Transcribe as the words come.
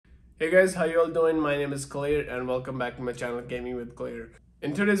Hey guys, how you all doing? My name is Claire and welcome back to my channel Gaming with Claire.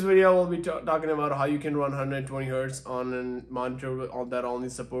 In today's video, we'll be talking about how you can run 120 Hz on a monitor that only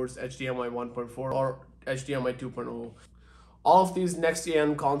supports HDMI 1.4 or HDMI 2.0. All of these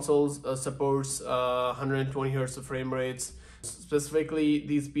next-gen consoles supports 120 Hz of frame rates. Specifically,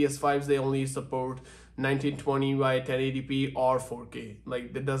 these PS5s, they only support 1920 by 1080p or 4K.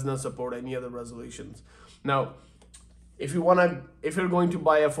 Like, it does not support any other resolutions. Now, if you're going to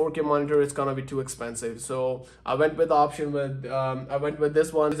buy a 4K monitor, it's gonna be too expensive. So I went with the option with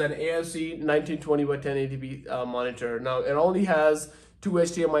this one. It's an AFC 1920 by 1080p monitor. Now it only has two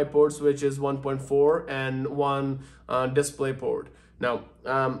HDMI ports, which is 1.4 and one display port. Now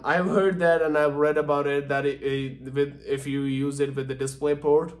I've heard that and I've read about it that if you use it with the display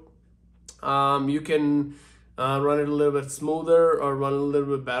port, you can run it a little bit smoother or run a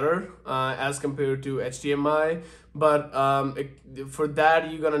little bit better as compared to HDMI. But for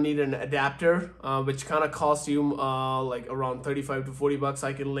that, you're gonna need an adapter, which kind of costs you like around 35 to 40 bucks.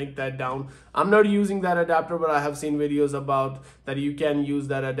 I can link that down. I'm not using that adapter, but I have seen videos about that you can use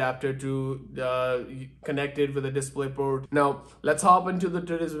that adapter to connect it with a display port. Now let's hop into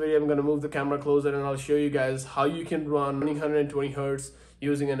today's video. I'm gonna move the camera closer and I'll show you guys how you can run 120 Hz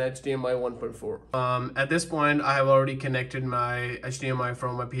using an HDMI 1.4. At this point, I have already connected my HDMI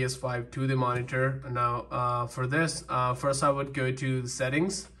from my PS5 to the monitor. Now, for this, first I would go to the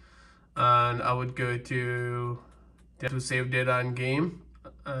settings, and I would go to save data and game,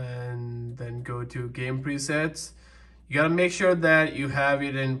 and then go to game presets. You gotta make sure that you have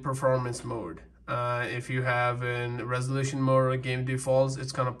it in performance mode. If you have in resolution mode or game defaults,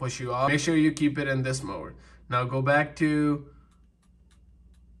 it's gonna push you off. Make sure you keep it in this mode. Now go back to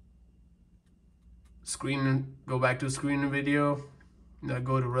screen and video. Now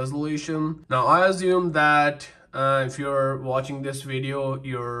go to resolution. Now I assume that if you're watching this video,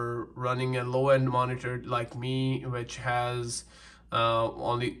 you're running a low-end monitor like me, which has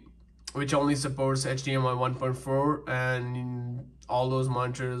only supports HDMI 1.4, and all those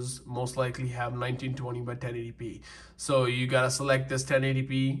monitors most likely have 1920 by 1080p. So you gotta select this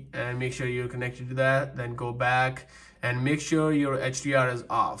 1080p and make sure you're connected to that. Then go back and make sure your HDR is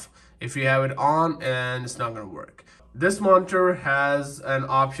off. If you have it on, and it's not gonna work. This monitor has an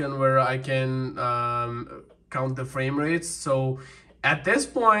option where I can count the frame rates. So at this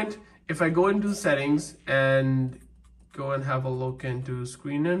point, if I go into settings and go and have a look into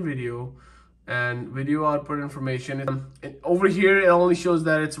screen and video output information, over here it only shows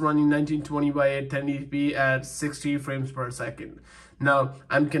that it's running 1920 by 1080p at 60 frames per second. Now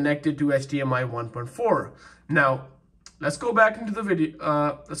I'm connected to HDMI 1.4. Now let's go back into the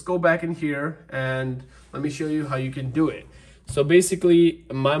video. Let's go back in here and let me show you how you can do it. So basically,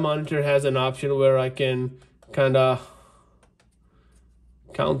 my monitor has an option where I can kind of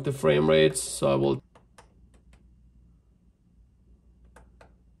count the frame rates. So I will.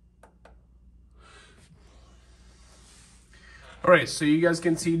 All right, so you guys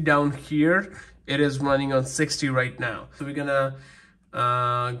can see down here, it is running on 60 right now. So we're gonna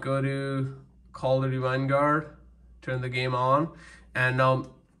go to Call of Duty Vanguard, turn the game on, and now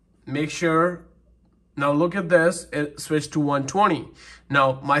make sure, now look at this, it switched to 120.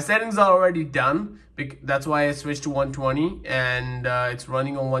 Now my settings are already done, that's why I switched to 120, and it's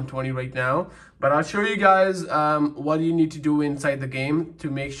running on 120 right now. But I'll show you guys what you need to do inside the game to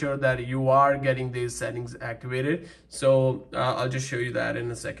make sure that you are getting these settings activated. So I'll just show you that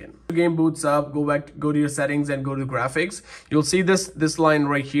in a second. The game boots up, go to your settings and go to graphics. You'll see this line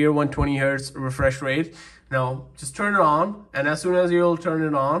right here, 120 Hz refresh rate. Now just turn it on, and as soon as you'll turn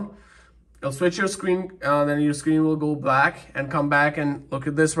it on, it'll switch your screen, then your screen will go black, and come back and look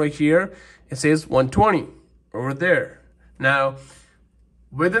at this right here. It says 120 over there. Now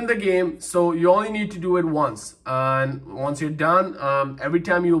within the game, so you only need to do it once, and once you're done, every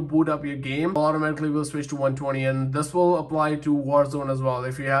time you boot up your game, automatically will switch to 120, and this will apply to Warzone as well.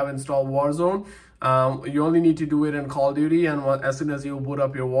 If you have installed Warzone, you only need to do it in Call of Duty, and as soon as you boot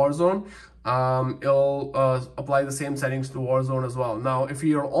up your Warzone, it'll apply the same settings to Warzone as well. Now if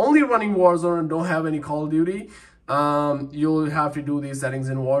you're only running Warzone and don't have any Call of Duty, you'll have to do these settings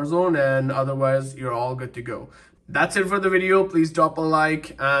in Warzone, and otherwise you're all good to go. That's it for the video. Please drop a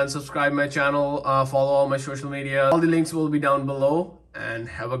like and subscribe my channel, follow all my social media. All the links will be down below, and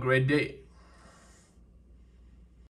have a great day.